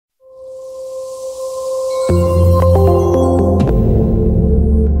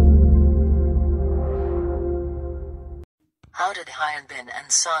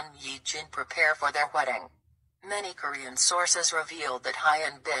and son Ye-jin prepare for their wedding. Many Korean sources revealed that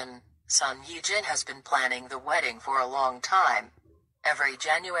Hyun, son Ye-jin has been planning the wedding for a long time. Every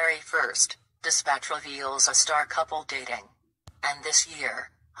January 1st, Dispatch reveals a star couple dating. And this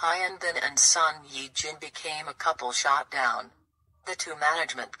year, Hyun and son Ye-jin became a couple shot down. The two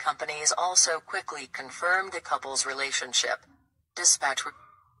management companies also quickly confirmed the couple's relationship. Dispatch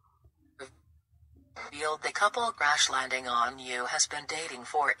revealed the couple crash landing on You has been dating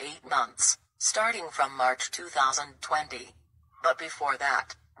for 8 months, starting from March 2020. But before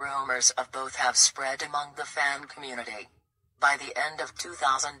that, rumors of both have spread among the fan community. By the end of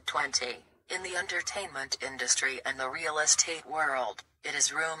 2020, in the entertainment industry and the real estate world, it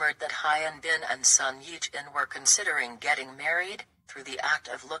is rumored that Hyun and son Ye-jin were considering getting married, through the act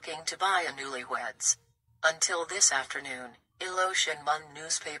of looking to buy a newlyweds. Until this afternoon, Ilo Shinmun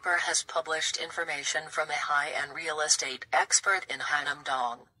newspaper has published information from a high-end real estate expert in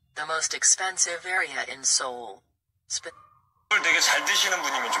Hanam-dong, the most expensive area in Seoul. 되게 잘 드시는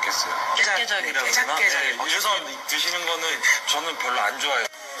분이면 좋겠어요. 깨작이라고 그러나? 네, 우선 드시는 거는 저는 별로 안 좋아해요.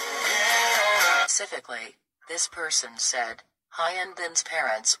 Specifically, this person said, Hyunbin's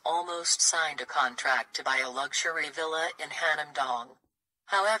parents almost signed a contract to buy a luxury villa in Hanam-dong.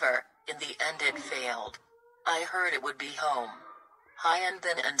 However, in the end it failed. I heard it would be home.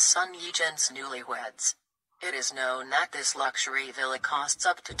 Hyunbin and son Ye-jin's newlyweds. It is known that this luxury villa costs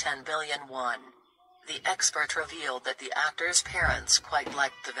up to 10 billion won. The expert revealed that the actor's parents quite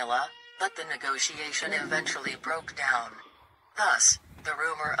liked the villa, but the negotiation eventually broke down. Thus, the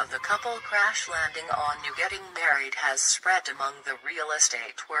rumor of the couple crash landing on You getting married has spread among the real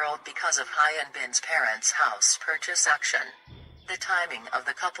estate world because of Hyunbin's parents' house purchase action. The timing of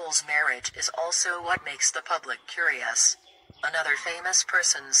the couple's marriage is also what makes the public curious. Another famous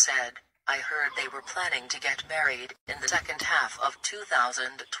person said, I heard they were planning to get married in the second half of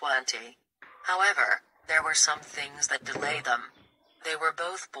 2020. However, there were some things that delayed them. They were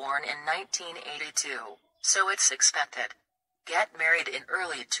both born in 1982, so it's expected. Get married in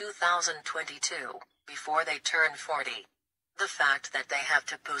early 2022, before they turn 40. The fact that they have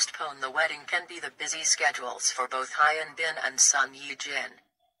to postpone the wedding can be the busy schedules for both Hyunbin and son Ye-jin.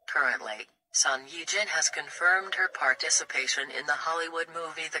 Currently, son Ye-jin has confirmed her participation in the Hollywood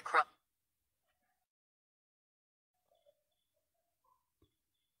movie The Crown.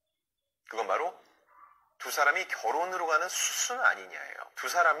 그건 바로 두 사람이 결혼으로 가는 수순 아니냐예요. 두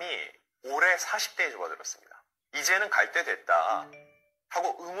사람이 올해 40대에 접어들었습니다. 이제는 갈 때 됐다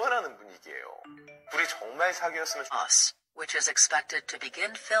하고 응원하는 분위기예요. 둘이 정말 사귀었으면 Us, which is expected to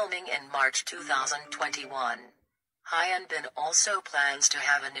begin filming in March 2021. Hyunbin also plans to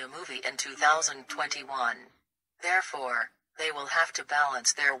have a new movie in 2021. Therefore, they will have to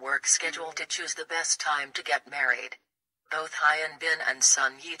balance their work schedule to choose the best time to get married. Both Hyunbin and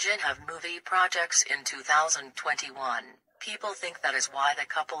son Ye-jin have movie projects in 2021. People think that is why the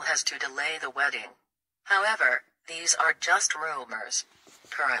couple has to delay the wedding. However, these are just rumors.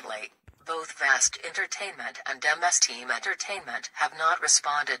 Currently, both Vast Entertainment and MS Team Entertainment have not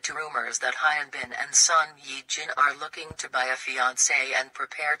responded to rumors that Hyunbin and son Ye-jin are looking to buy a fiancé and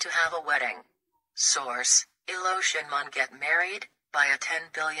prepare to have a wedding. Source, Ilo Shinmun get married, buy a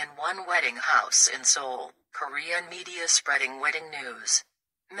 10 billion won wedding house in Seoul. Korean media spreading wedding news.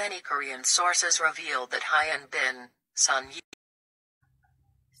 Many Korean sources revealed that Hyunbin, son Ye.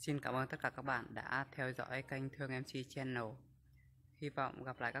 Xin cảm ơn tất cả các bạn đã theo dõi kênh Thương MC Channel. Hy vọng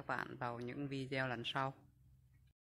gặp lại các bạn vào những video lần sau.